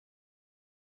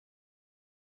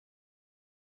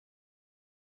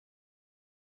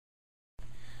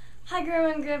Hi, Grandma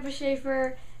and Grandpa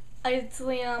Schaefer. It's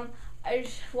Liam. I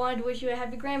just wanted to wish you a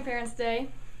happy Grandparents' Day,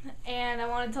 and I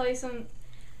want to tell you some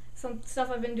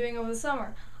stuff I've been doing over the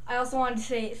summer. I also wanted to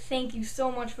say thank you so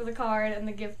much for the card and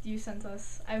the gift you sent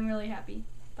us. I'm really happy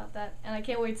about that, and I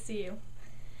can't wait to see you.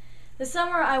 This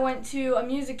summer, I went to a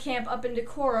music camp up in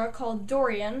Decorah called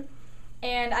Dorian,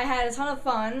 and I had a ton of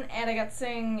fun, and I got to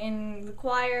sing in the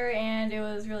choir, and it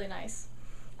was really nice.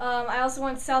 I also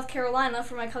went to South Carolina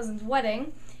for my cousin's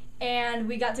wedding, and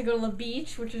we got to go to the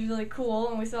beach, which was really cool,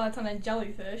 and we saw a ton of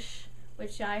jellyfish,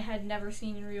 which I had never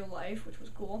seen in real life, which was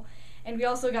cool. And we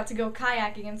also got to go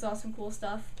kayaking and saw some cool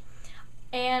stuff.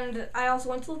 And I also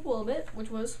went to the pool a bit, which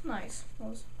was nice. It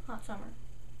was hot summer.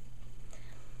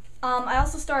 I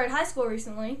also started high school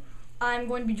recently. I'm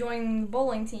going to be joining the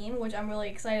bowling team, which I'm really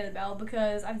excited about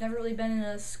because I've never really been in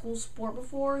a school sport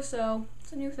before, so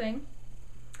it's a new thing.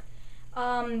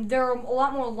 There are a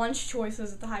lot more lunch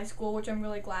choices at the high school, which I'm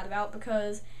really glad about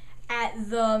because at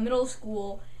the middle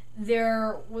school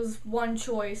there was one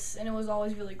choice and it was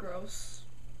always really gross.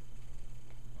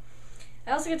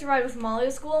 I also get to ride with Molly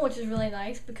to school, which is really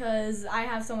nice because I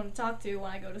have someone to talk to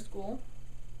when I go to school.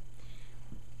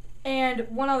 And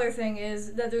one other thing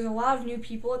is that there's a lot of new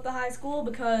people at the high school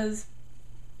because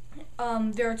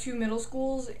there are two middle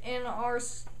schools in our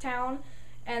town,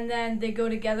 and then they go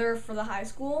together for the high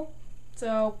school.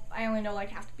 So I only know like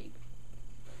half the people.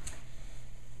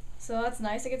 So that's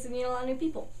nice. I get to meet a lot of new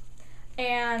people.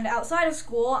 And outside of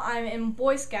school, I'm in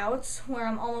Boy Scouts, where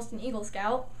I'm almost an Eagle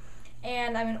Scout.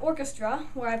 And I'm in orchestra,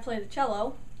 where I play the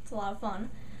cello. It's a lot of fun.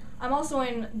 I'm also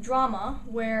in drama,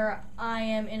 where I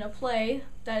am in a play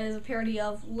that is a parody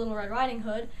of Little Red Riding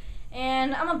Hood.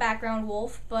 And I'm a background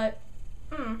wolf, but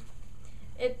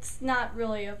it's not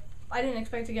really I didn't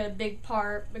expect to get a big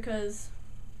part because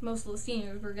most of the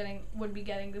seniors would be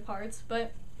getting the parts,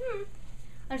 but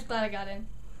I'm just glad I got in.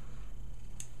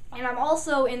 And I'm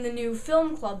also in the new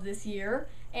film club this year,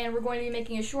 and we're going to be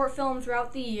making a short film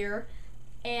throughout the year,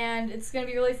 and it's going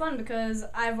to be really fun because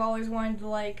I've always wanted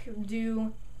to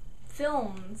do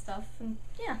film and stuff, and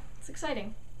yeah, it's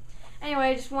exciting. Anyway,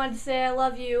 I just wanted to say I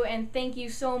love you and thank you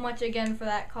so much again for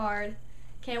that card.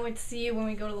 Can't wait to see you when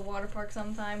we go to the water park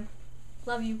sometime.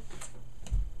 Love you.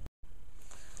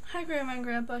 Hi, Grandma and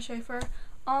Grandpa Schaefer.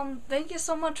 Thank you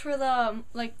so much for the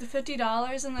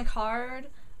 $50 in the card.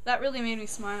 That really made me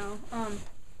smile.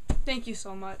 Thank you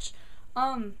so much.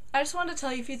 I just wanted to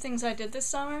tell you a few things I did this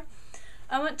summer.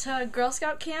 I went to Girl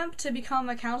Scout camp to become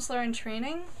a counselor in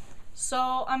training.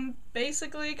 So I'm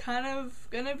basically kind of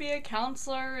gonna be a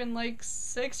counselor in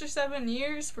 6 or 7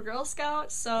 years for Girl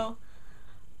Scouts. So,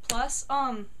 plus,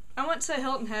 I went to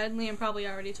Hilton Head. Liam probably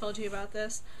already told you about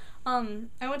this.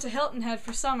 I went to Hilton Head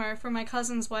for summer for my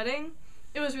cousin's wedding.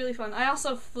 It was really fun. I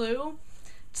also flew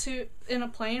in a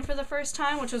plane for the first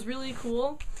time, which was really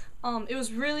cool. It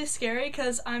was really scary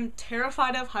because I'm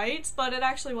terrified of heights, but it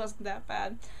actually wasn't that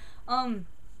bad.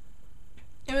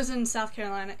 It was in South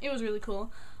Carolina. It was really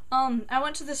cool. I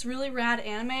went to this really rad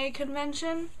anime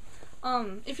convention.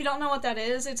 If you don't know what that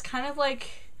is, it's kind of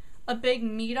like a big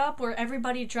meetup where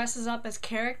everybody dresses up as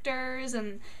characters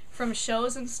and from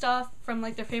shows and stuff, from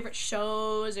their favorite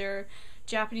shows or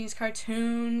Japanese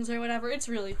cartoons or whatever. It's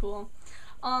really cool.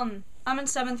 I'm in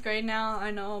 7th grade now.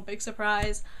 I know, big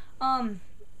surprise.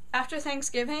 After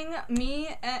Thanksgiving,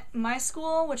 me at my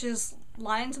school, which is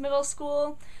Lyons Middle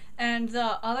School, and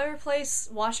the other place,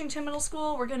 Washington Middle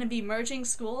School, we're going to be merging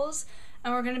schools,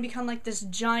 and we're going to become this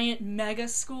giant mega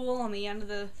school on the end of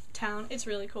the town. It's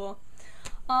really cool.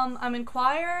 I'm in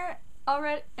choir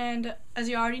already, and as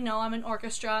you already know, I'm in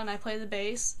orchestra and I play the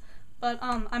bass. But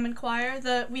I'm in choir.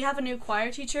 We have a new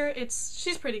choir teacher.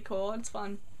 She's pretty cool. It's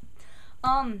fun.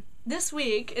 This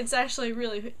week it's actually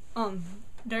really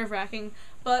nerve-wracking.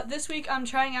 But this week I'm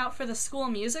trying out for the school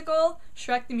musical,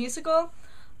 Shrek the Musical.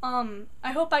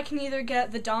 I hope I can either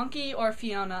get the donkey or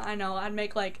Fiona. I know, I'd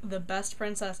make the best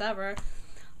princess ever.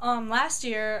 Last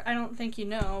year, I don't think you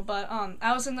know, but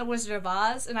I was in The Wizard of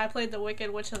Oz and I played the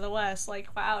Wicked Witch of the West.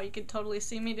 Wow, you could totally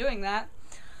see me doing that.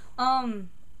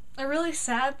 A really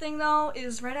sad thing though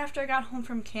is right after I got home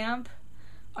from camp,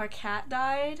 our cat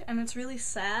died, and it's really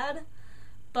sad.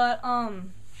 But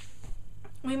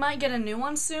we might get a new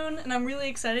one soon, and I'm really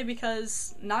excited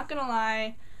because, not gonna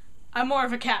lie, I'm more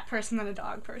of a cat person than a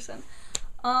dog person.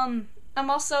 I'm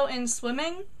also in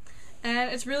swimming, and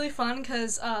it's really fun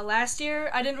because last year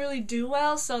I didn't really do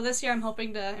well, so this year I'm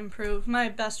hoping to improve. My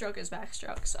best stroke is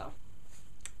backstroke, so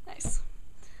nice.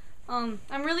 I'm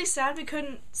really sad we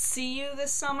couldn't see you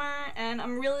this summer, and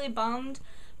I'm really bummed,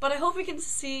 but I hope we can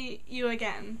see you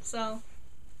again, so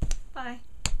bye.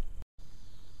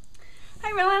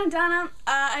 Hi, Rowan and Donna.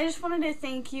 I just wanted to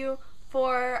thank you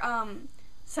for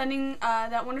sending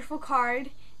that wonderful card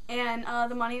and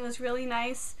the money. It was really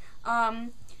nice.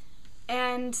 And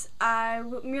I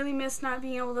really missed not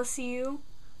being able to see you.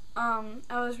 I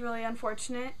was really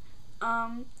unfortunate.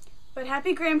 But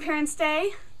happy Grandparents'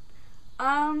 Day.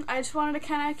 I just wanted to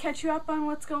kind of catch you up on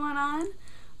what's going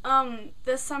on.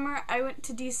 This summer I went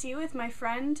to DC with my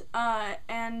friend,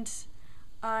 and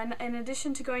in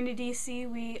addition to going to DC,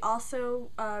 we also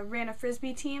ran a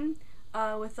Frisbee team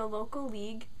with the local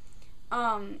league.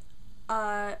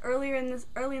 Early in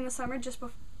the summer, just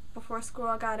before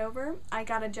school got over, I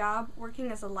got a job working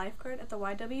as a lifeguard at the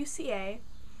YWCA.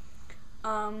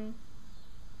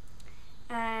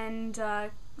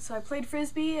 So I played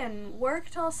Frisbee and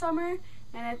worked all summer,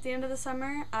 and at the end of the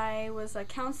summer I was a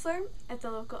counselor at the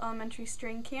local elementary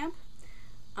string camp,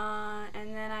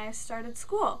 and then I started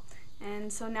school,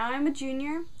 and so now I'm a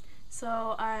junior,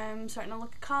 so I'm starting to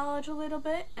look at college a little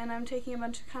bit, and I'm taking a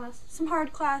bunch of some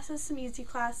hard classes, some easy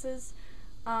classes.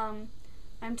 I'm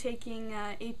taking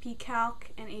AP Calc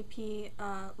and AP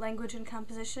Language and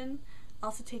Composition,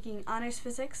 also taking Honors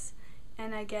Physics,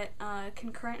 and I get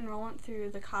concurrent enrollment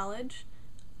through the college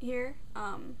here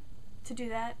to do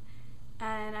that.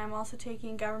 And I'm also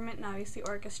taking Government and obviously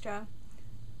Orchestra,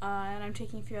 and I'm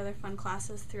taking a few other fun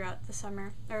classes throughout the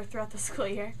summer, or throughout the school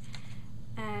year.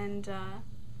 And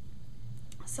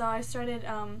so I started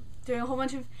doing a whole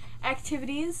bunch of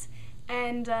activities,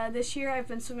 and this year I've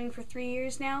been swimming for 3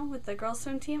 years now with the girls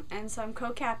swim team, and so I'm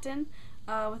co-captain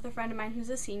with a friend of mine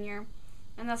who's a senior,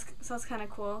 and that's kind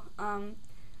of cool.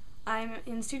 I'm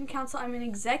in student council. I'm in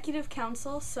executive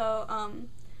council, so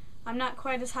I'm not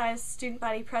quite as high as student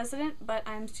body president, but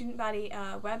I'm student body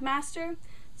webmaster,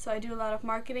 so I do a lot of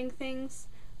marketing things,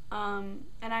 and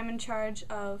I'm in charge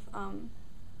of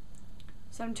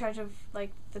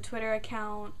like the Twitter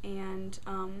account and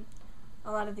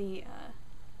a lot of the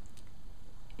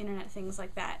internet things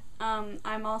like that.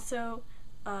 I'm also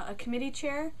a committee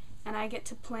chair, and I get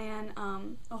to plan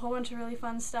a whole bunch of really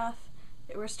fun stuff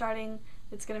that we're starting.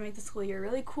 It's going to make the school year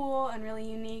really cool and really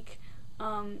unique.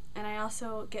 And I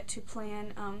also get to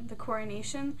plan the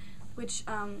coronation, which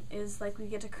is like we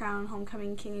get to crown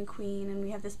homecoming king and queen, and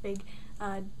we have this big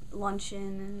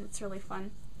luncheon, and it's really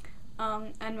fun.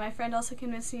 And my friend also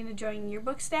convinced me to join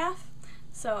yearbook staff,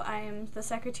 so I am the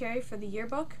secretary for the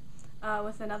yearbook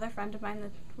with another friend of mine.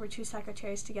 We're 2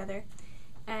 secretaries together,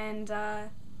 and we're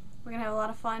going to have a lot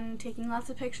of fun taking lots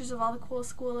of pictures of all the cool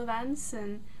school events,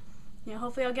 and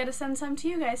hopefully I'll get to send some to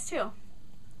you guys too.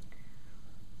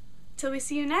 Till we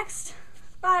see you next.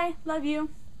 Bye. Love you.